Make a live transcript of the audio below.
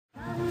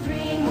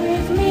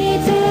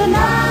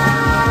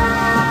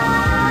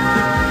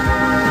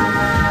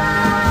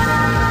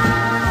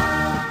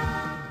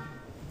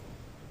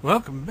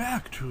Welcome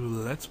back to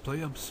Let's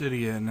Play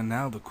Obsidian, and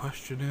now the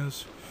question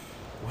is,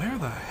 where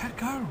the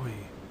heck are we?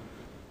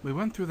 We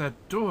went through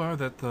that door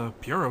that the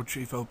bureau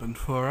chief opened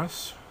for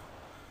us.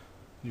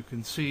 You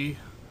can see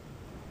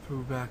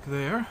through back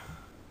there.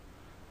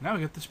 Now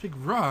we got this big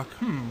rock.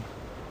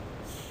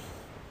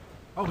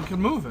 Oh, we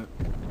can move it.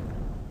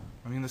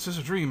 I mean, this is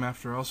a dream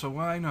after all, so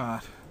why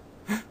not?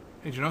 Hey,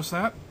 did you notice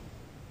that?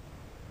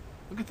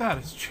 Look at that,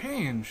 it's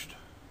changed.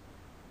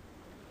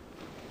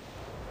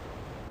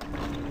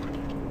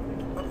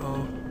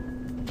 Uh-oh.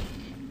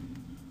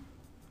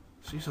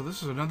 See, so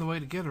this is another way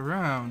to get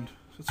around.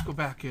 So let's go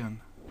back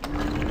in.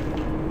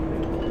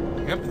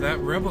 Yep, that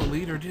rebel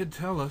leader did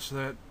tell us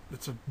that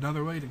it's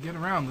another way to get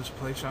around this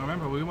place. Now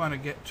remember, we want to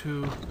get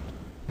to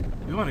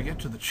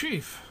the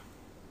chief.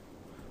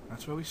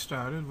 That's where we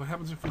started. What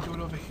happens if we do it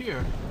over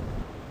here?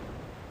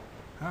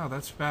 Oh,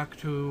 that's back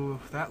to...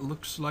 that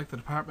looks like the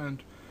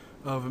Department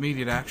of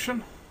Immediate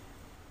Action.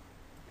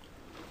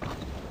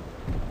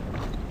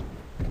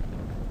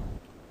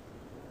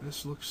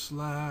 This looks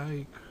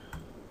like...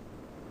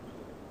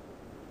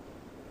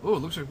 oh, it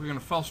looks like we're going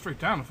to fall straight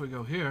down if we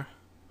go here.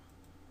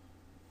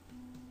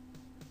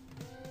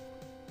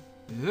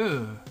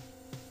 Ew.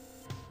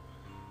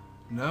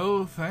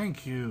 No,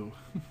 thank you.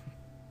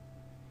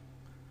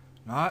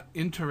 Not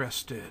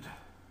interested.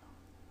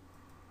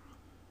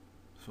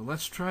 So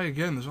let's try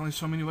again. There's only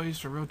so many ways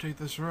to rotate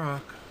this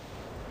rock.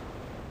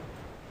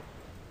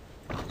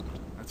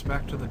 That's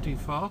back to the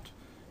default.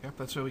 Yep,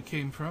 that's where we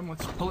came from.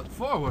 Let's pull it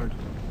forward.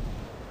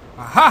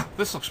 Aha!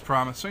 This looks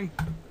promising.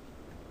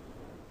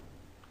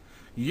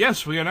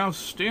 Yes, we are now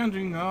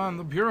standing on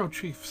the bureau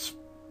chief's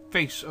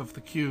face of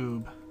the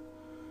cube.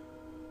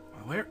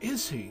 Well, where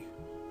is he?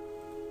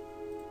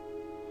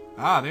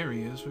 Ah, there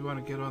he is. We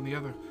want to get on the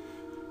other...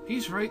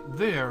 he's right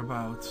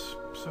thereabouts.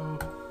 So...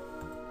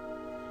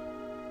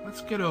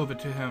 let's get over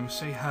to him,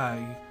 say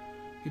hi.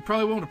 He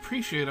probably won't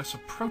appreciate us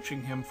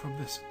approaching him from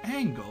this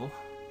angle.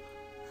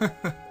 I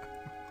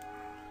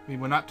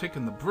mean, we're not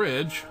taking the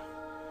bridge.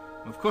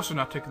 Of course we're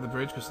not taking the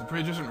bridge, because the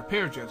bridge isn't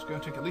repaired yet. It's going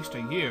to take at least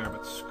a year,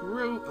 but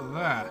screw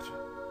that.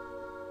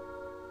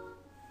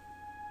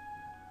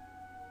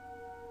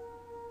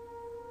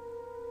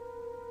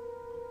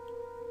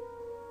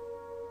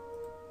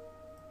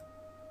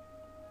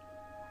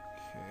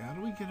 Okay, how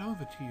do we get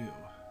over to you?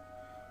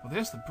 Well,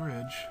 there's the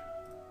bridge.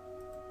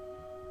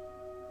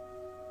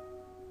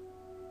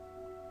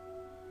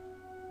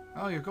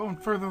 Oh, you're going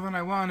further than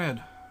I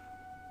wanted.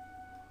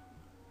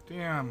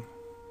 Damn.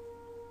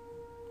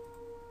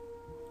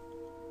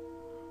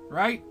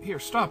 Right? Here,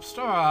 stop,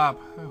 stop!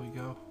 There we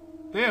go.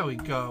 There we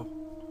go.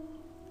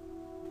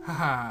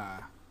 Haha.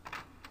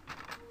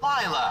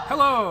 Lila!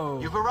 Hello!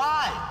 You've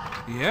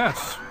arrived!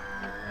 Yes.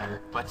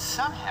 But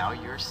somehow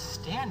you're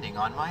standing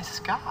on my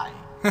sky.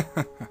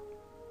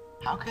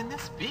 How can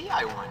this be,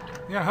 I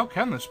wonder? Yeah, how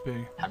can this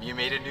be? Have you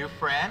made a new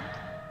friend?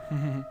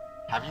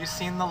 Have you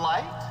seen the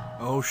light?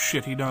 Oh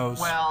shit, he knows.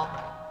 Well,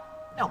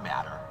 no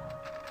matter.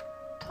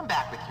 Come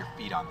back with your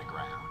feet on the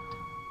ground.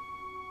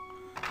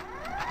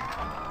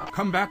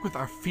 Come back with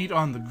our feet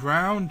on the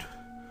ground?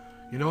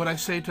 You know what I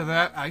say to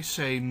that? I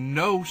say,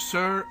 no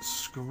sir,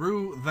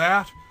 screw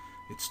that.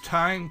 It's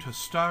time to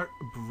start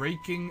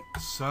breaking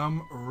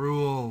some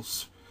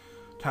rules.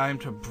 Time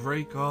to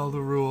break all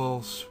the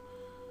rules.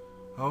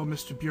 Oh,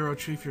 Mr. Bureau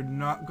Chief, you're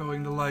not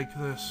going to like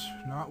this.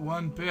 Not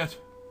one bit.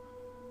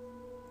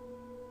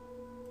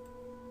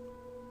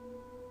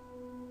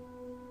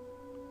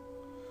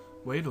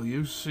 Wait till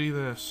you see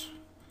this.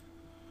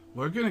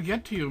 We're gonna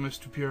get to you,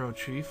 Mr. Bureau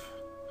Chief.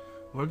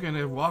 We're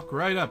gonna walk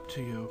right up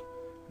to you.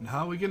 And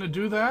how are we gonna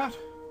do that?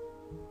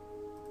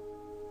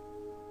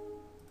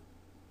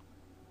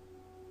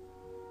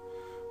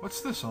 What's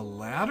this, a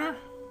ladder?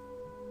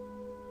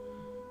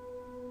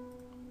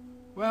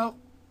 Well,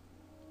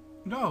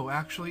 no,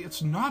 actually,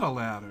 it's not a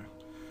ladder.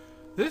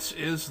 This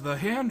is the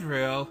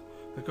handrail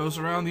that goes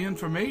around the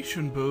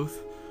information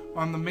booth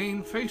on the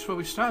main face where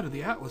we started,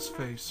 the Atlas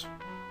face.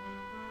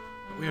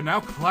 But we are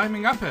now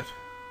climbing up it.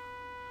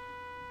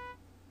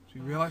 Do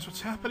you realize what's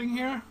happening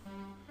here?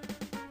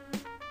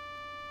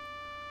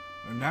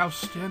 We're now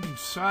standing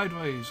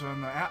sideways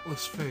on the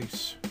Atlas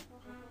face.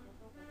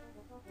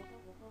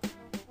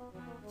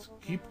 Let's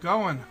keep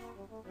going.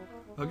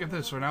 Look at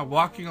this, we're now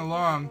walking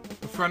along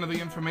the front of the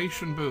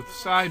information booth,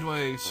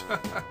 sideways.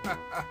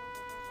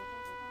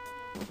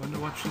 Wonder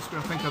what she's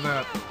gonna think of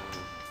that.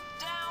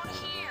 Down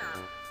here!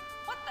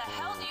 What the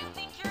hell do you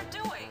think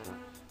you're doing?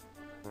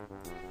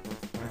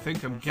 I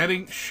think I'm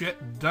getting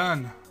shit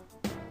done.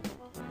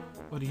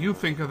 What do you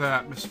think of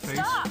that, Miss Face?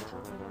 Stop!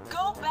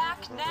 Go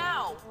back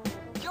now!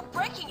 You're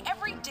breaking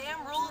every damn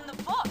rule in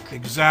the book!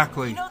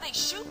 Exactly. You know they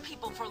shoot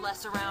people for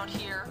less around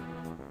here.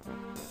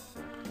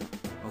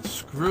 Well,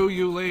 screw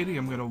you, lady.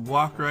 I'm gonna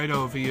walk right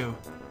over you.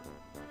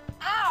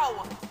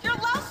 Ow! You're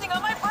lousing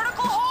on my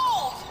vertical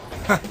hold!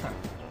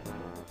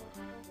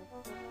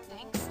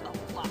 Thanks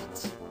a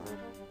lot.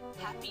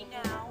 Happy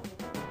now?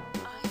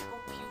 I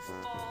hope you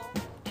fall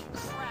and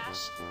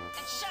crash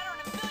and shatter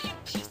in a million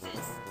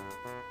pieces.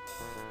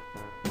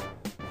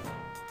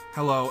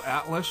 Hello,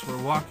 Atlas.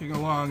 We're walking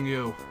along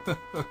you.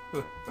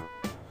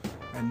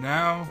 And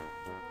now,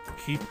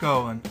 keep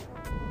going.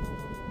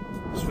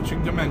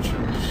 Switching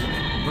dimensions.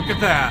 Look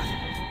at that.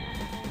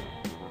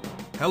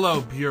 Hello,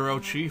 Bureau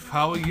Chief.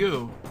 How are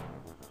you?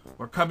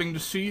 We're coming to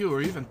see you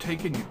or even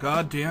taking your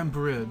goddamn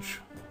bridge.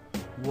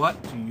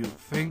 What do you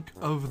think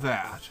of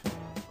that?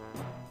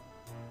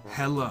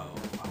 Hello.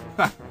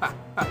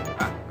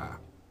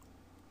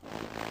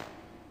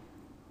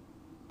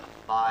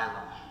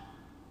 Lila.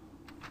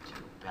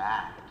 Too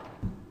bad.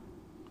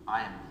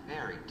 I am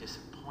very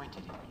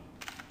disappointed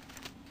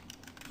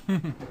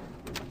in you.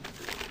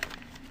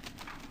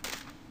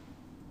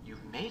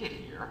 You've made it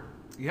here.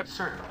 Yep.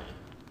 Certainly.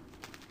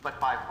 But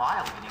by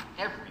violating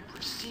every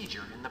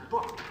procedure in the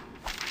book.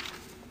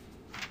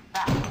 In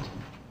fact,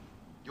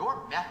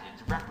 your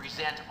methods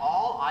represent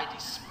all I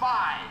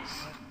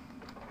despise.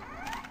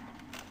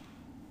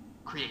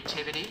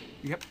 Creativity.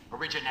 Yep.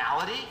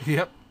 Originality.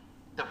 Yep.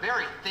 The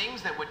very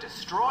things that would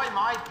destroy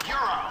my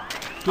bureau.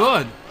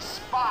 Good.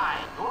 Spy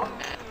your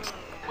methods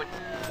would...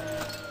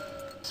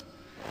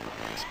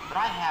 But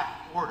I have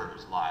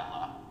orders,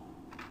 Lila,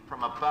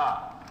 from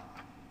above,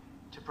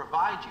 to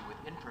provide you with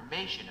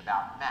information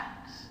about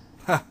Max.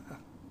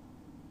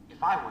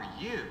 If I were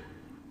you,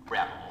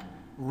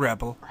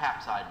 Rebel,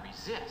 perhaps I'd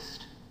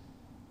resist.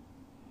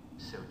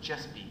 So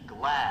just be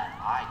glad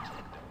I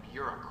took the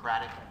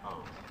bureaucratic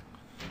oath.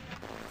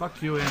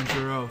 Fuck you and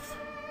your oath.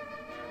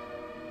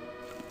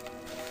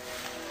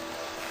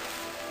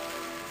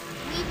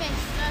 We may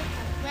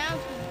circle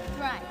round him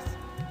thrice.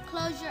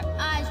 Close your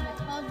eyes with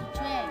holy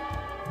dread,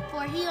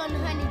 for he on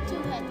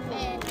honeydew had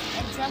fed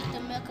and drunk the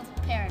milk of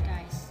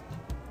paradise.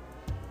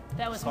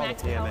 That was Call the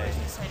Max TMA,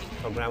 television setting.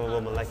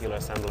 Programmable Molecular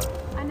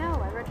Assembler. I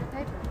know, I read your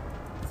paper.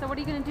 So what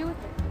are you going to do with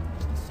it?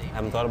 I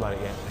haven't thought about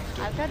it yet.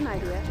 I've got an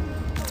idea.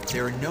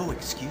 There are no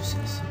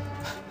excuses.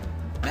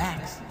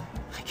 Max,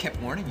 I kept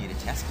warning you to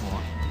test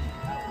more.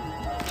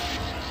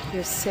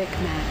 You're sick,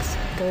 Max.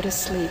 Go to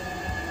sleep.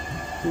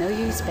 No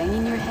use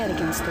banging your head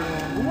against the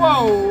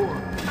wall. Whoa!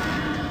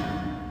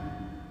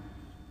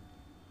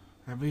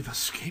 And we've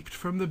escaped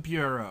from the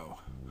Bureau.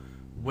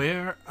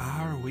 Where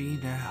are we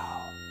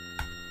now?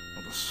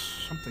 Well,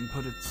 something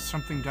put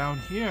something down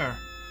here.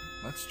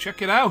 Let's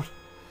check it out.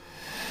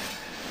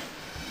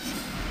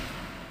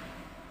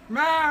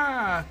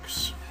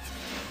 Max!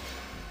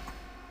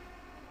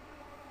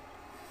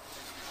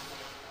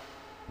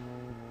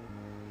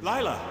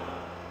 Lila!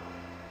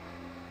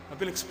 I've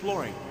been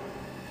exploring.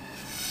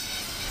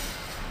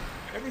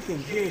 Everything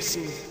here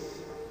seems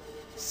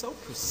so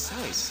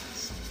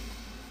precise.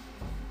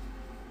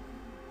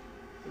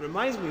 It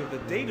reminds me of the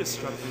data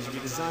structures we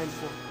designed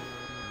for...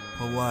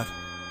 For what?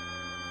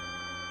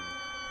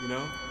 You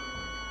know?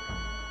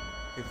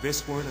 If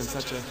this weren't on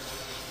such a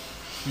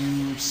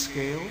huge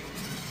scale,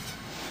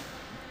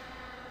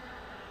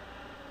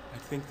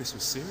 I'd think this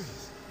was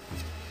serious.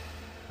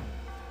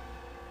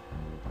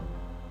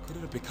 Could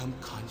it have become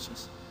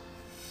conscious?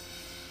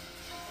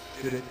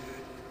 Did it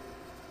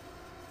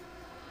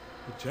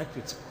eject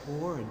its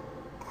core and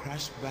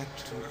crash back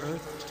to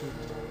Earth to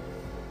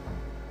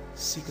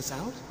seek us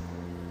out?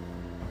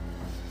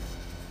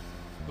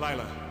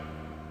 Lila,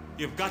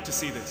 you've got to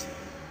see this.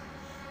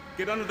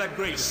 Get under that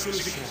grate as soon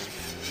as you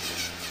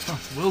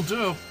can. Will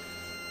do.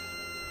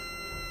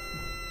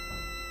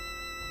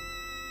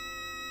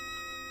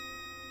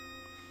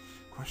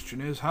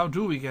 Question is, how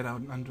do we get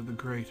out under the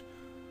grate?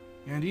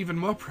 And even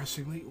more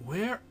pressingly,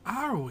 where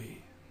are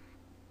we?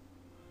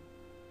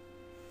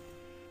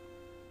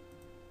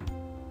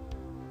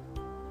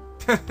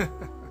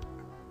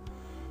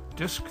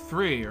 Disc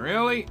 3,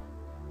 really?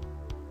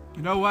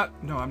 You know what?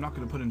 No, I'm not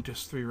going to put in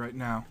Disc 3 right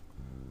now.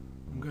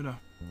 I'm going to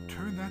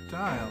turn that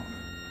dial.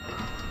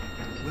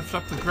 Lift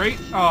up the grate.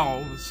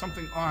 Oh, there's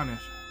something on it.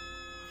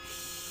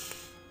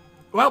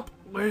 Well,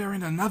 we're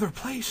in another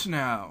place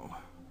now.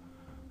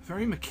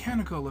 Very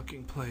mechanical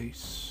looking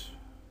place.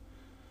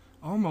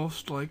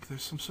 Almost like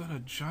there's some sort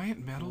of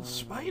giant metal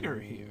spider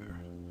here.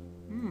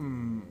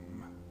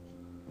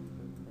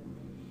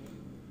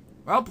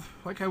 Well,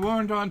 like I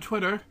warned on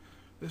Twitter,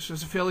 this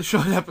is a fairly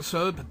short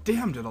episode, but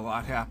damn did a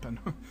lot happen.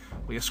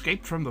 We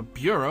escaped from the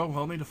Bureau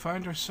only to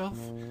find ourselves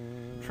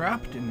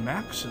trapped in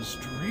Max's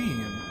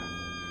dream.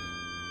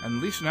 And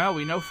at least now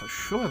we know for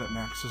sure that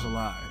Max is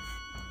alive.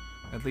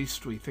 At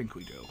least we think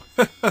we do.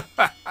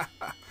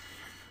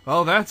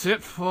 Well, that's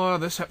it for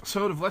this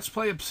episode of Let's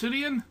Play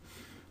Obsidian.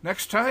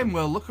 Next time,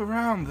 we'll look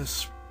around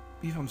this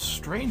even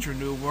stranger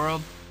new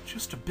world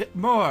just a bit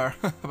more.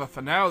 But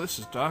for now, this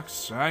is Doc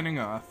signing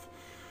off.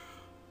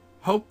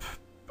 Hope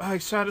I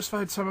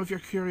satisfied some of your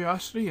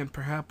curiosity and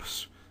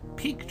perhaps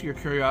piqued your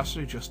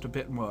curiosity just a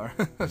bit more.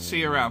 See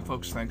you around,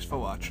 folks. Thanks for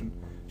watching.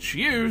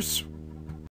 Cheers!